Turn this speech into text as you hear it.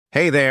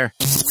Hey there!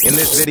 In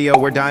this video,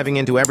 we're diving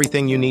into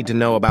everything you need to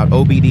know about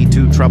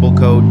OBD2 trouble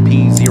code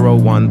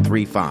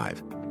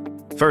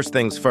P0135. First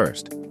things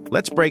first,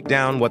 let's break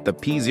down what the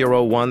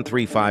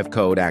P0135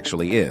 code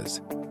actually is.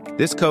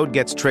 This code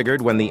gets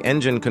triggered when the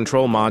engine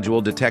control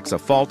module detects a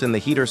fault in the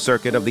heater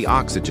circuit of the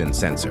oxygen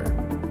sensor.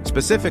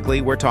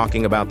 Specifically, we're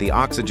talking about the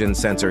oxygen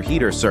sensor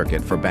heater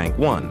circuit for Bank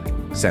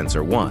 1,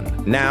 Sensor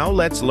 1. Now,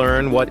 let's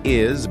learn what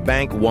is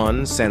Bank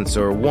 1,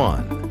 Sensor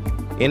 1.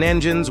 In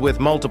engines with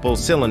multiple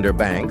cylinder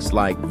banks,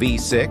 like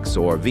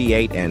V6 or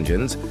V8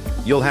 engines,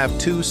 you'll have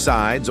two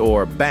sides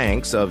or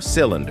banks of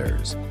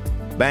cylinders.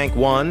 Bank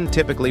 1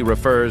 typically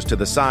refers to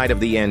the side of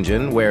the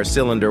engine where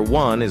cylinder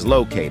 1 is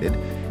located,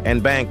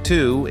 and Bank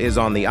 2 is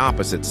on the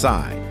opposite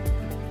side.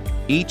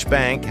 Each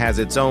bank has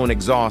its own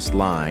exhaust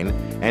line,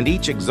 and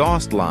each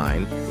exhaust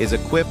line is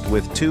equipped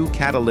with two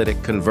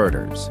catalytic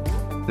converters.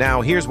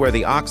 Now, here's where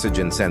the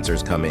oxygen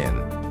sensors come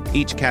in.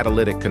 Each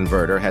catalytic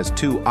converter has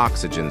two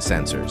oxygen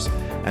sensors,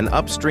 an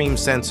upstream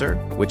sensor,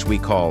 which we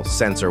call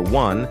Sensor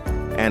 1,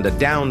 and a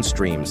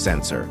downstream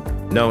sensor,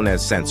 known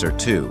as Sensor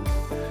 2.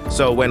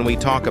 So when we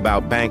talk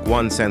about Bank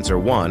 1 Sensor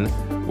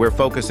 1, we're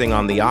focusing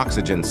on the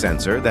oxygen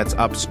sensor that's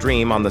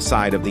upstream on the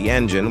side of the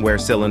engine where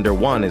cylinder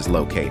 1 is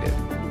located.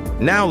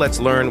 Now let's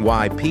learn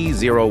why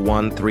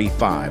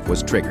P0135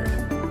 was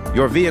triggered.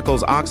 Your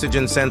vehicle's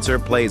oxygen sensor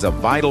plays a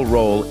vital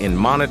role in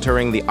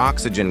monitoring the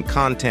oxygen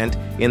content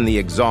in the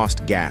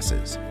exhaust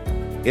gases.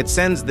 It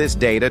sends this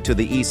data to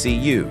the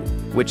ECU,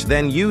 which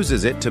then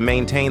uses it to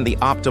maintain the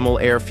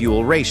optimal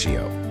air-fuel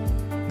ratio.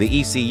 The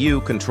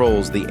ECU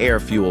controls the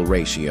air-fuel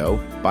ratio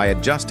by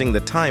adjusting the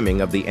timing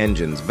of the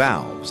engine's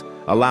valves,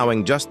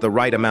 allowing just the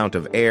right amount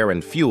of air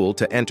and fuel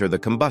to enter the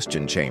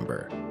combustion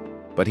chamber.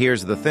 But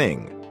here's the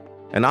thing.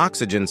 An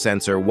oxygen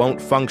sensor won't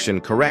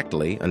function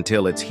correctly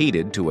until it's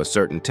heated to a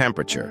certain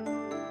temperature,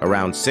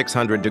 around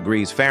 600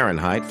 degrees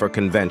Fahrenheit for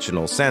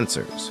conventional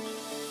sensors.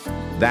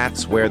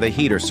 That's where the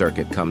heater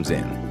circuit comes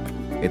in.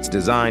 It's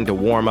designed to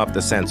warm up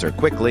the sensor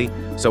quickly,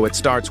 so it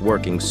starts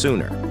working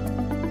sooner.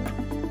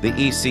 The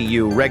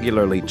ECU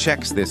regularly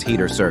checks this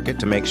heater circuit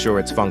to make sure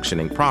it's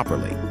functioning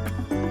properly.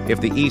 If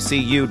the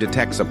ECU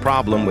detects a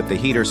problem with the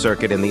heater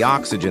circuit in the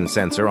oxygen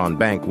sensor on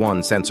Bank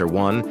 1 Sensor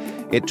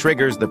 1, it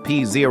triggers the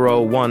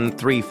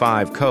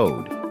P0135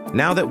 code.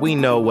 Now that we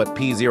know what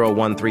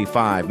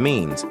P0135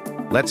 means,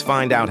 let's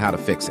find out how to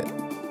fix it.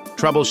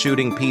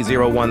 Troubleshooting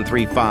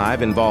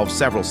P0135 involves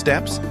several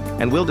steps,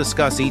 and we'll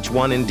discuss each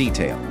one in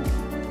detail.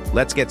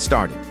 Let's get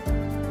started.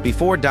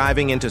 Before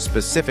diving into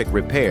specific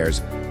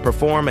repairs,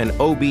 perform an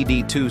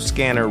OBD2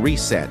 scanner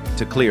reset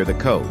to clear the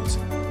codes.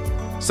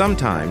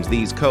 Sometimes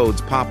these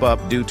codes pop up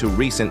due to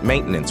recent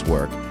maintenance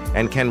work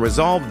and can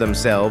resolve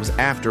themselves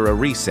after a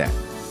reset.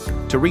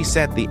 To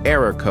reset the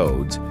error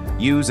codes,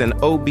 use an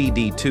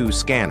OBD2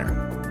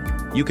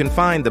 scanner. You can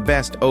find the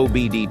best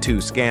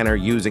OBD2 scanner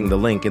using the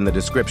link in the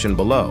description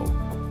below.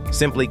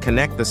 Simply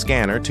connect the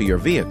scanner to your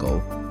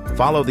vehicle,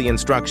 follow the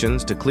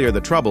instructions to clear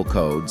the trouble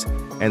codes,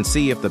 and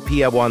see if the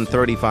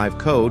P0135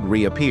 code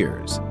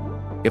reappears.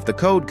 If the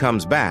code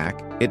comes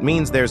back, it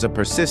means there's a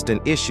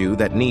persistent issue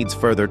that needs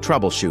further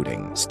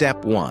troubleshooting.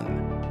 Step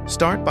 1.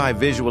 Start by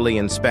visually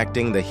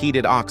inspecting the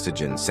heated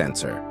oxygen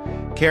sensor.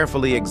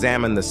 Carefully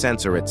examine the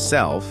sensor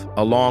itself,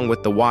 along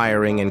with the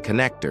wiring and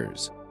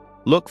connectors.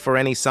 Look for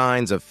any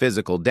signs of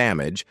physical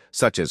damage,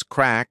 such as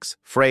cracks,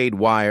 frayed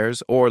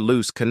wires, or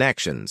loose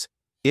connections.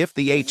 If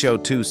the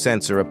HO2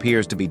 sensor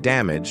appears to be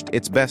damaged,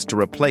 it's best to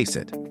replace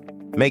it.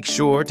 Make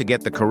sure to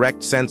get the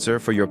correct sensor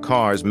for your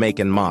car's make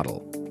and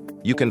model.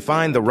 You can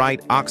find the right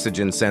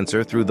oxygen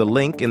sensor through the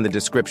link in the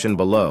description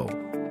below.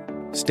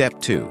 Step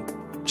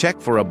 2.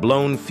 Check for a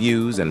blown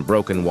fuse and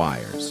broken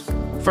wires.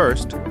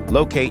 First,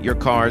 locate your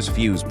car's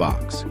fuse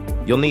box.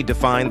 You'll need to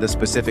find the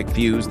specific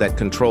fuse that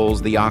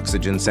controls the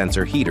oxygen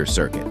sensor heater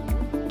circuit.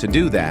 To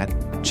do that,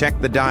 check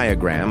the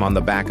diagram on the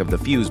back of the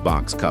fuse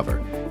box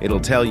cover. It'll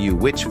tell you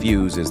which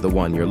fuse is the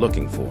one you're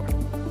looking for.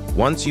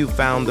 Once you've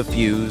found the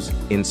fuse,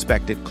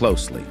 inspect it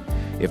closely.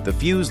 If the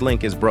fuse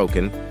link is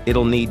broken,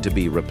 it'll need to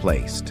be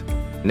replaced.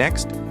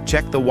 Next,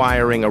 check the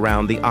wiring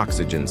around the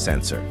oxygen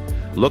sensor.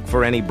 Look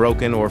for any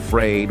broken or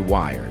frayed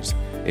wires.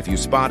 If you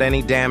spot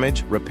any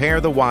damage, repair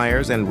the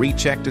wires and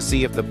recheck to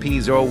see if the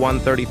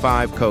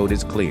P0135 code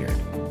is cleared.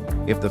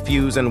 If the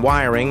fuse and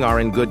wiring are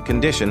in good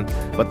condition,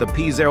 but the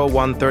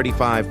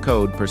P0135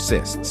 code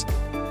persists.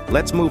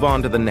 Let's move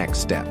on to the next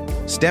step.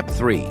 Step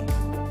 3.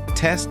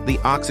 Test the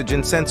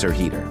oxygen sensor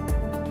heater.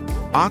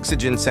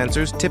 Oxygen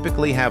sensors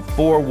typically have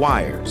 4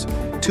 wires.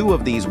 2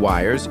 of these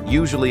wires,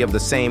 usually of the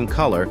same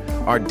color,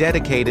 are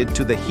dedicated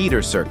to the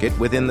heater circuit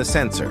within the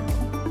sensor.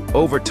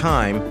 Over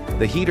time,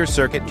 the heater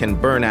circuit can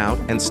burn out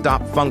and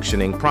stop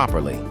functioning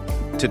properly.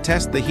 To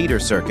test the heater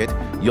circuit,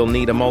 you'll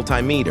need a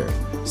multimeter.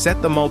 Set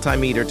the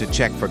multimeter to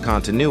check for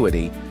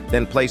continuity,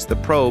 then place the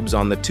probes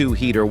on the 2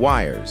 heater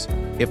wires.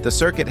 If the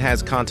circuit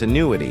has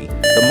continuity,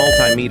 the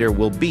multimeter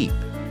will beep,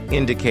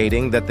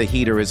 indicating that the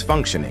heater is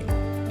functioning.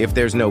 If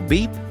there's no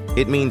beep,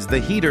 it means the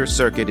heater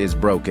circuit is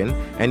broken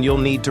and you'll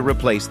need to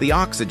replace the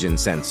oxygen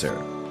sensor.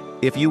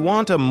 If you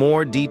want a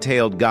more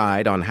detailed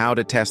guide on how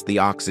to test the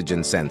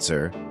oxygen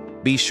sensor,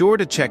 be sure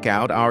to check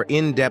out our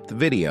in-depth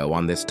video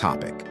on this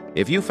topic.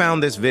 If you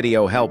found this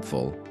video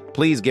helpful,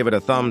 please give it a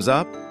thumbs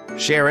up,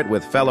 share it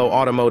with fellow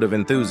automotive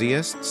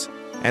enthusiasts,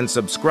 and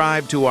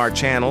subscribe to our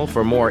channel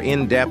for more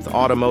in-depth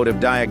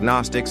automotive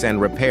diagnostics and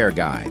repair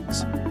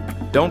guides.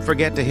 Don't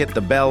forget to hit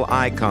the bell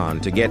icon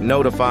to get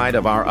notified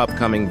of our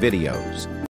upcoming videos.